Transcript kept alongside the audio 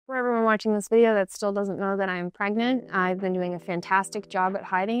watching this video that still doesn't know that I'm pregnant. I've been doing a fantastic job at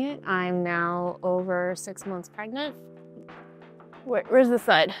hiding it. I'm now over 6 months pregnant. Where's the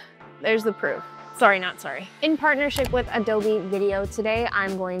side? There's the proof. Sorry, not sorry. In partnership with Adobe Video today,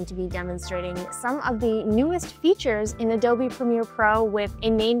 I'm going to be demonstrating some of the newest features in Adobe Premiere Pro with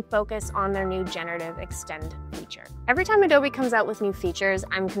a main focus on their new Generative Extend feature. Every time Adobe comes out with new features,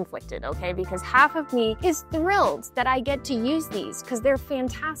 I'm conflicted, okay? Because half of me is thrilled that I get to use these because they're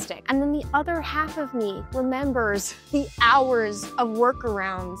fantastic. And then the other half of me remembers the hours of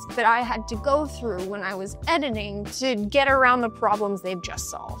workarounds that I had to go through when I was editing to get around the problems they've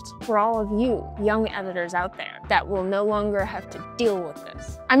just solved. For all of you young editors out there that will no longer have to deal with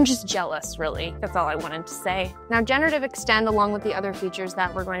this. I'm just jealous, really. That's all I wanted to say. Now, Generative Extend, along with the other features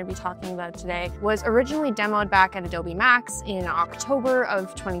that we're going to be talking about today, was originally demoed back at Adobe Max in October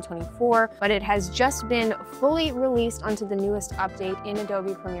of 2024, but it has just been fully released onto the newest update in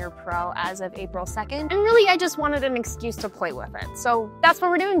Adobe Premiere Pro as of April 2nd. And really, I just wanted an excuse to play with it. So that's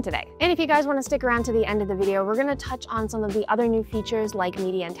what we're doing today. And if you guys want to stick around to the end of the video, we're going to touch on some of the other new features like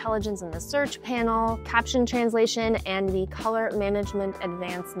media intelligence in the search panel, caption translation, and the color management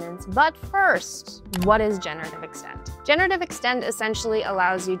advancements. But first, what is Generative Extend? Generative Extend essentially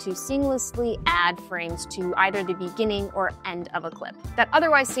allows you to seamlessly add frames to either the beginning or end of a clip that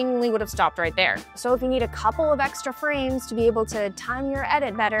otherwise seemingly would have stopped right there. So if you need a couple of extra frames to be able to time your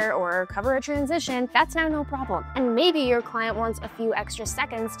edit better or cover a transition, that's now no problem. And maybe your client wants a few extra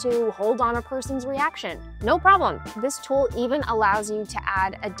seconds to hold on a person's reaction. No problem. This tool even allows you to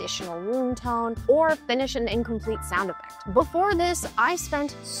add additional room tone or finish an incomplete sound effect. Before this, I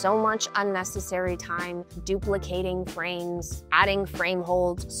spent so much unnecessary time duplicating frames, adding frame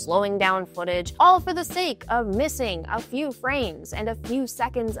holds, slowing down footage, all for the sake of missing a few frames and a few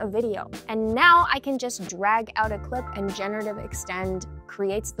seconds of video. And now I can just drag out a clip and Generative Extend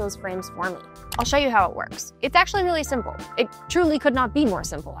creates those frames for me. I'll show you how it works. It's actually really simple. It truly could not be more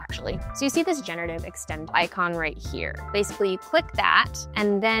simple, actually. So you see this Generative Extend icon right here. Basically, you click that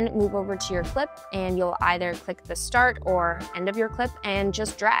and then move over to your clip, and you'll either click the start or end of your clip and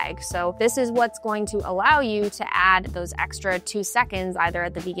just drag. So this is what's going to allow you to add those extra 2 seconds either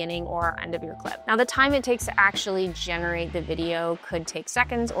at the beginning or end of your clip. Now, the time it takes to actually generate the video could take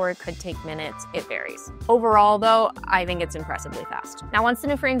seconds or it could take minutes. It varies. Overall, though, I think it's impressively fast. Now, once the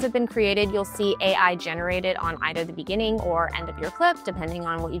new frames have been created, you'll see AI generated on either the beginning or end of your clip, depending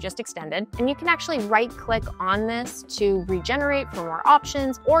on what you just extended. And you can actually right-click on this to regenerate for more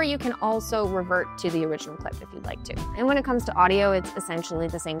options, or you can also revert to the original clip if you'd like to. And when it comes to audio, it's essentially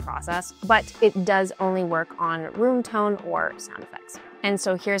the same process, but it does only work on room tone or sound effects. And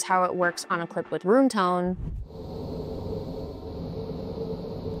so here's how it works on a clip with room tone.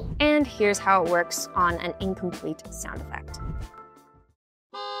 And here's how it works on an incomplete sound effect.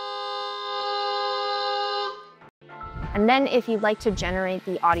 And then if you'd like to generate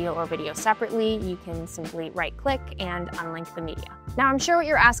the audio or video separately, you can simply right-click and unlink the media. Now, I'm sure what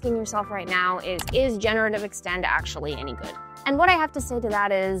you're asking yourself right now is Generative Extend actually any good? And what I have to say to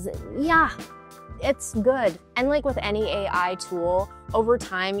that is, yeah, it's good. And like with any AI tool, over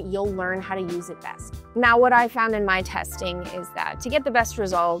time, you'll learn how to use it best. Now, what I found in my testing is that to get the best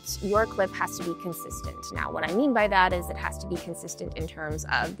results, your clip has to be consistent. Now, what I mean by that is it has to be consistent in terms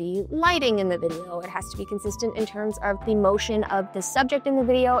of the lighting in the video. It has to be consistent in terms of the motion of the subject in the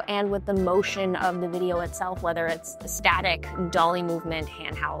video and with the motion of the video itself, whether it's static, dolly movement,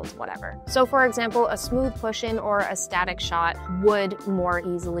 handheld, whatever. So for example, a smooth push-in or a static shot would more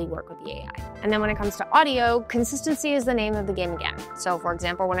easily work with the AI. And then when it comes to audio, consistency is the name of the game again. So for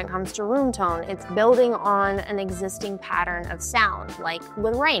example, when it comes to room tone, it's building on an existing pattern of sound, like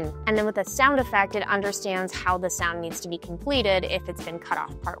with rain. And then with a sound effect, it understands how the sound needs to be completed if it's been cut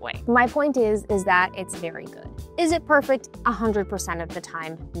off partway. My point is that it's very good. Is it perfect 100% of the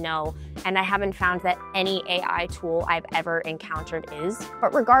time? No. And I haven't found that any AI tool I've ever encountered is.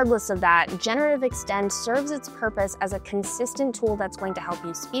 But regardless of that, Generative Extend serves its purpose as a consistent tool that's going to help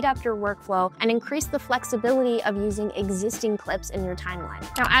you speed up your workflow and increase the flexibility of using existing clips in your timeline.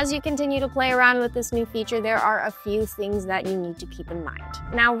 Now, as you continue to play around with this new feature, there are a few things that you need to keep in mind.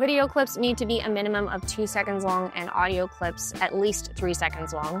 Now, video clips need to be a minimum of 2 seconds long and audio clips at least 3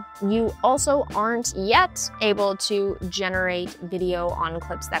 seconds long. You also aren't yet able to generate video on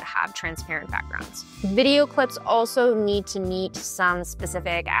clips that have transparent backgrounds. Video clips also need to meet some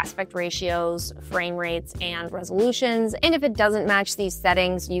specific aspect ratios, frame rates, and resolutions. And if it doesn't match these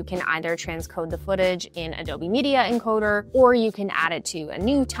settings, you can either transition transcode the footage in Adobe Media Encoder, or you can add it to a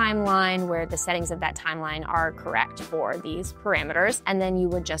new timeline where the settings of that timeline are correct for these parameters, and then you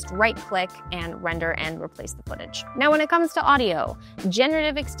would just right-click and render and replace the footage. Now, when it comes to audio,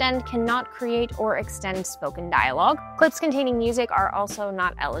 Generative Extend cannot create or extend spoken dialogue. Clips containing music are also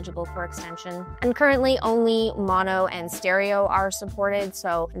not eligible for extension, and currently only mono and stereo are supported,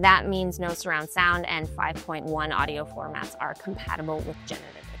 so that means no surround sound and 5.1 audio formats are compatible with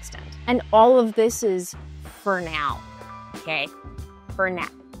Generative Extend. And all of this is for now, okay? For now.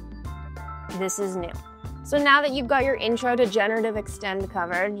 This is new. So now that you've got your intro to Generative Extend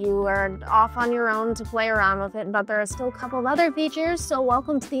covered, you are off on your own to play around with it, but there are still a couple of other features, so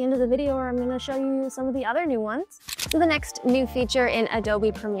welcome to the end of the video where I'm going to show you some of the other new ones. So the next new feature in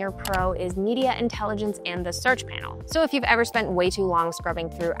Adobe Premiere Pro is Media Intelligence and the Search Panel. So if you've ever spent way too long scrubbing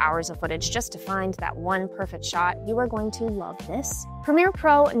through hours of footage just to find that one perfect shot, you are going to love this. Premiere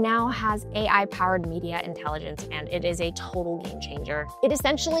Pro now has AI-powered media intelligence, and it is a total game changer. It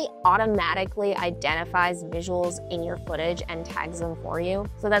essentially automatically identifies visuals in your footage and tags them for you.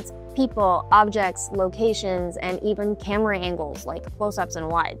 So that's people, objects, locations, and even camera angles like close-ups and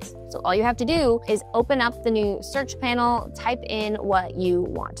wides. So all you have to do is open up the new search panel, type in what you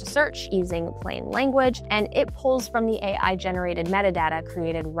want to search using plain language, and it pulls from the AI-generated metadata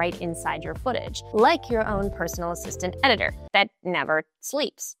created right inside your footage, like your own personal assistant editor that never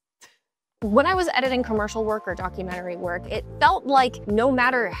sleeps. When I was editing commercial work or documentary work, it felt like no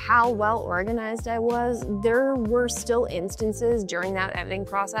matter how well organized I was, there were still instances during that editing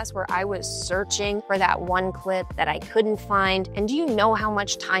process where I was searching for that one clip that I couldn't find. And do you know how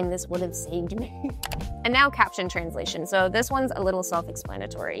much time this would have saved me? And now Caption Translation. So this one's a little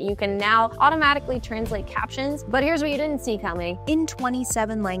self-explanatory. You can now automatically translate captions, but here's what you didn't see coming. In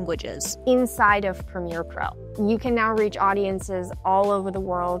 27 languages. Inside of Premiere Pro. You can now reach audiences all over the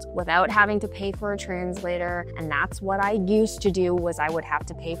world without having to pay for a translator. And that's what I used to do, was I would have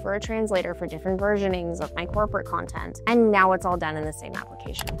to pay for a translator for different versionings of my corporate content. And now it's all done in the same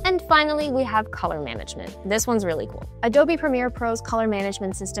application. And finally, we have color management. This one's really cool. Adobe Premiere Pro's color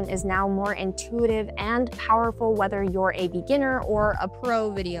management system is now more intuitive and powerful whether you're a beginner or a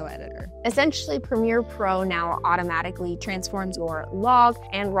pro video editor. Essentially, Premiere Pro now automatically transforms your log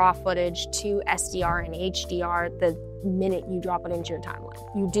and raw footage to SDR and HDR the minute you drop it into your timeline.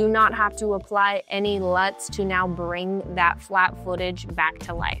 You do not have to apply any LUTs to now bring that flat footage back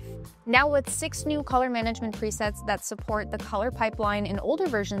to life. Now with 6 new color management presets that support the color pipeline in older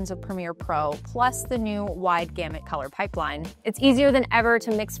versions of Premiere Pro, plus the new wide gamut color pipeline, it's easier than ever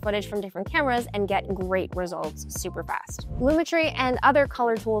to mix footage from different cameras and get great results super fast. Lumetri and other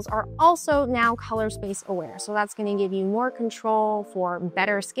color tools are also now color space aware, so that's going to give you more control for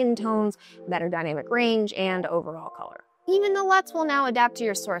better skin tones, better dynamic range, and overall color. Even the LUTs will now adapt to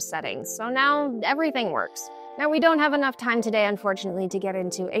your source settings, so now everything works. Now, we don't have enough time today, unfortunately, to get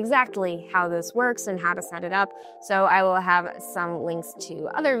into exactly how this works and how to set it up, so I will have some links to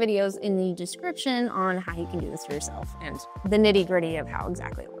other videos in the description on how you can do this for yourself and the nitty-gritty of how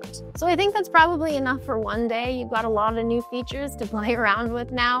exactly it works. So I think that's probably enough for one day. You've got a lot of new features to play around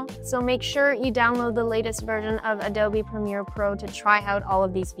with now, so make sure you download the latest version of Adobe Premiere Pro to try out all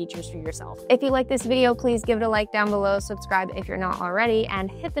of these features for yourself. If you like this video, please give it a like down below, subscribe if you're not already, and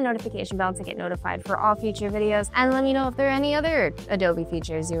hit the notification bell to get notified for all future videos. And let me know if there are any other Adobe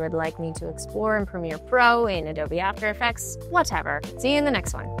features you would like me to explore in Premiere Pro, in Adobe After Effects, whatever. See you in the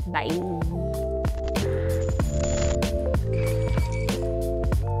next one. Bye.